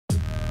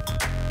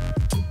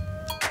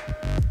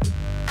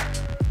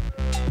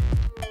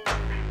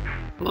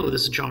Hello,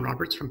 this is John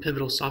Roberts from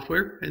Pivotal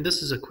Software, and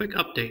this is a quick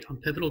update on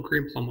Pivotal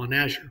Greenplum on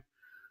Azure.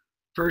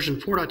 Version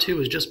 4.2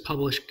 was just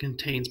published and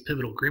contains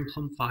Pivotal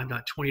Greenplum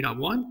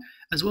 5.20.1,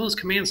 as well as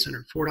Command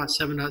Center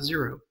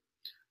 4.7.0.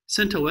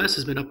 CentOS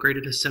has been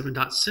upgraded to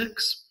 7.6,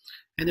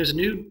 and there's a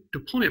new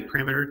deployment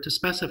parameter to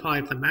specify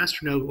if the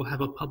master node will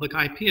have a public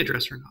IP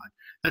address or not.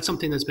 That's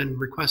something that's been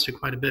requested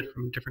quite a bit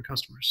from different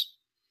customers.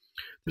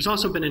 There's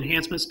also been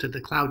enhancements to the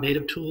cloud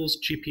native tools,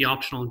 GP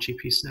Optional and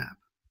GP Snap.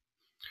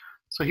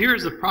 So here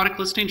is the product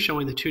listing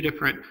showing the two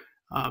different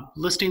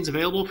listings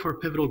available for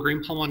Pivotal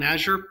Greenplum on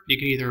Azure. You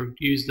can either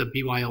use the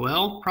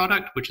BYOL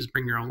product, which is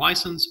bring your own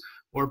license,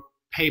 or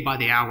pay by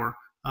the hour.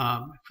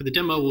 For the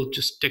demo, we'll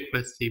just stick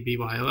with the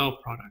BYOL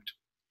product.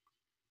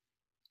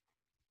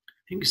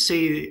 You can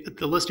see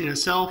the listing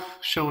itself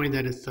showing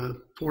that it's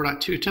the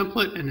 4.2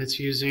 template and it's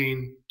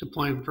using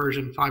deploying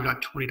version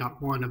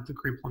 5.20.1 of the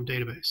Greenplum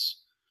database.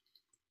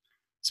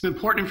 Some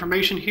important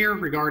information here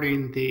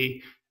regarding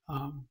the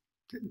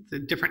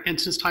different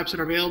instance types that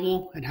are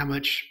available and how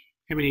many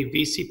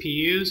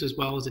vCPUs as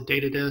well as the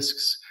data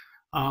disks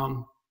that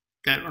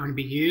are going to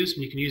be used,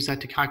 and you can use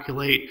that to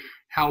calculate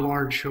how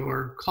large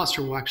your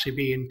cluster will actually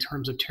be in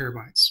terms of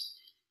terabytes.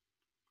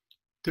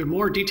 The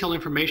more detailed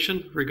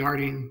information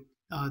regarding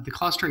the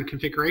cluster and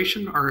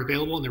configuration are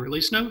available in the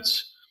release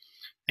notes,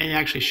 and it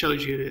actually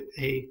shows you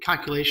a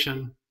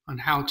calculation on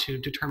how to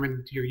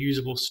determine your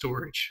usable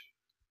storage.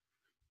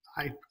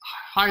 I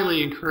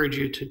highly encourage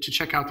you to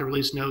check out the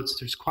release notes.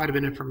 There's quite a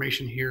bit of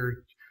information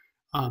here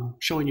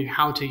showing you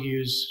how to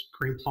use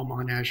Greenplum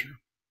on Azure.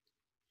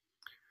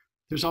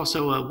 There's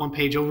also a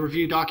one-page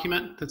overview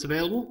document that's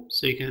available,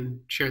 so you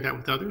can share that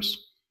with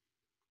others.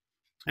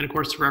 And of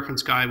course, the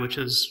reference guide, which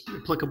is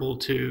applicable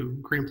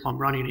to Greenplum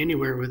running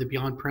anywhere, whether it be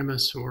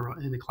on-premise or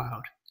in the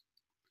cloud.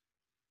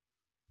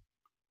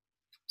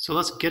 So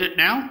let's get it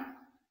now.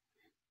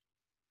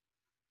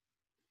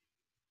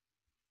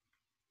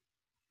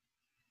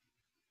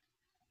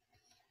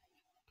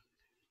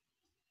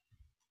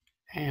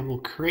 And we'll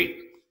create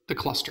the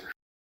cluster.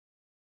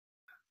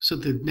 So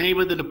the name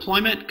of the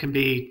deployment can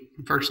be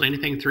virtually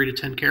anything 3 to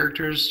 10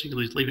 characters. You can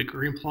leave it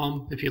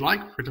Greenplum if you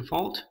like for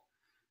default.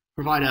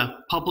 Provide a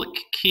public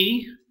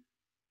key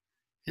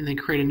and then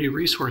create a new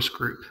resource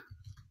group.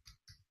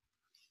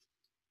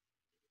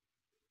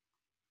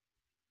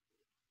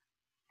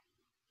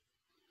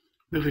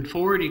 Moving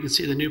forward, you can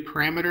see the new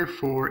parameter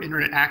for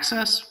internet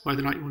access, whether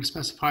or not you want to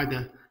specify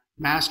the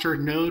master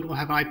node will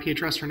have an IP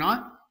address or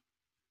not.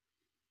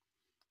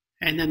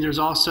 And then there's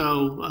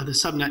also the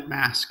subnet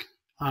mask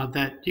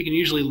that you can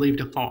usually leave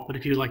default, but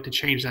if you'd like to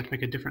change that to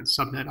make a different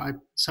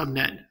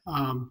subnet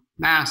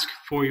mask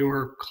for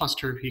your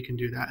cluster, you can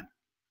do that.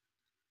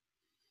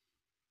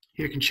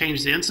 Here you can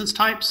change the instance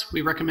types.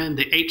 We recommend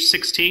the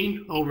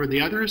H16 over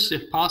the others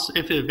if possible,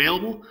 if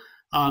available.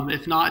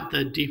 If not,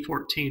 the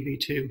D14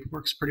 V2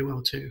 works pretty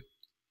well too.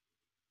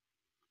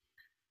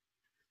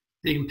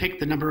 You can pick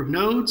the number of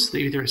nodes,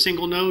 either a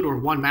single node or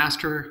one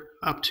master,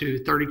 up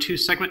to 32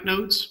 segment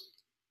nodes.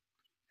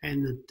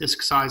 And the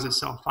disk size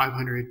itself,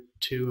 500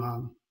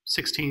 to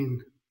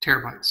 16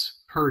 terabytes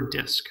per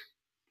disk.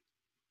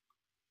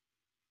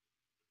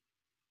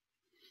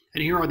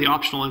 And here are the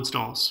optional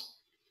installs.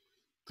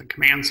 The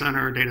Command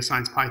Center, Data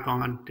Science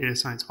Python, Data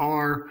Science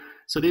R.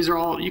 So these are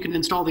all, you can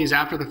install these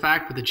after the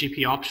fact with the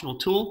GP optional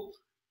tool,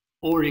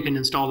 or you can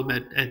install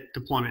them at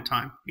deployment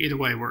time. Either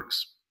way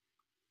works.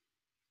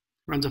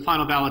 Runs a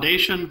final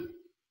validation.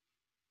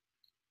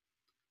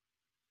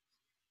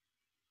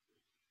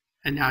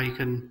 And now you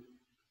can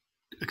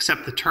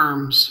accept the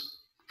terms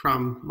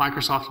from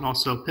Microsoft and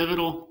also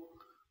Pivotal,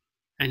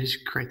 and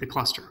just create the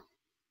cluster.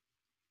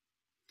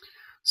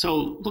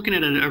 So looking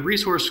at a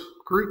resource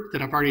group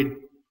that I've already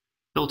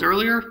built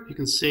earlier, you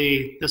can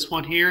see this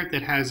one here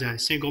that has a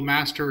single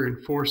master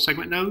and 4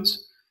 segment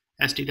nodes,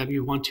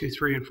 SDW 1, 2,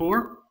 3, and 4.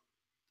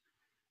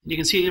 And you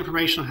can see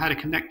information on how to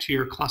connect to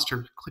your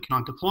cluster, clicking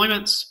on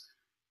deployments,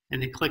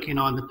 and then clicking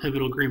on the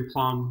Pivotal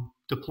Greenplum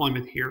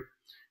deployment here.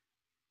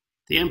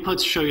 The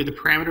inputs show you the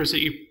parameters that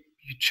you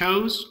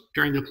chose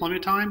during the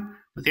deployment time,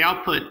 but the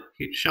output,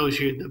 it shows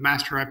you the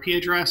master IP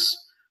address,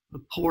 the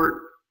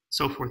port,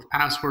 so forth,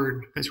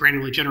 password if it's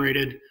randomly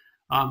generated,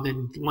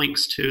 then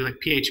links to like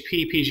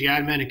PHP,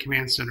 pgadmin, and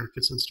Command Center if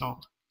it's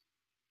installed.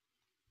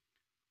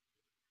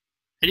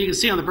 And you can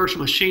see on the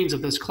virtual machines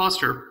of this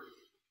cluster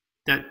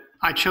that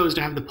I chose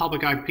to have the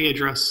public IP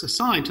address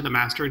assigned to the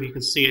master, and you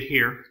can see it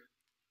here.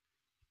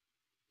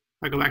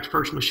 If I go back to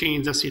virtual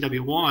machines,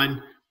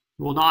 SCW1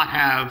 will not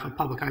have a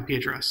public IP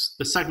address.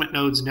 The segment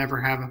nodes never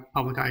have a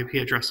public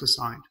IP address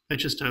assigned.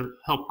 That's just to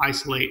help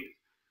isolate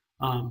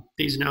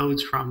these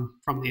nodes from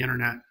the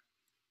internet.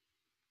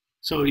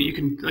 So you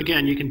can,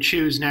 again, you can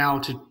choose now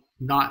to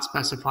not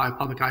specify a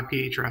public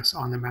IP address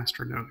on the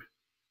master node.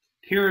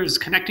 Here is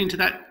connecting to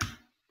that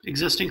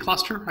existing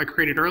cluster I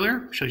created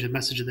earlier. It shows you the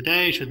message of the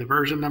day, shows the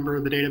version number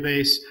of the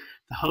database,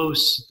 the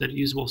hosts, the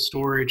usable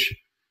storage,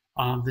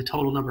 the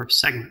total number of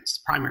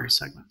segments, primary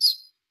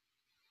segments.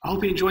 I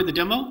hope you enjoyed the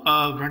demo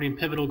of running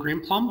Pivotal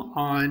Greenplum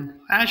on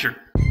Azure.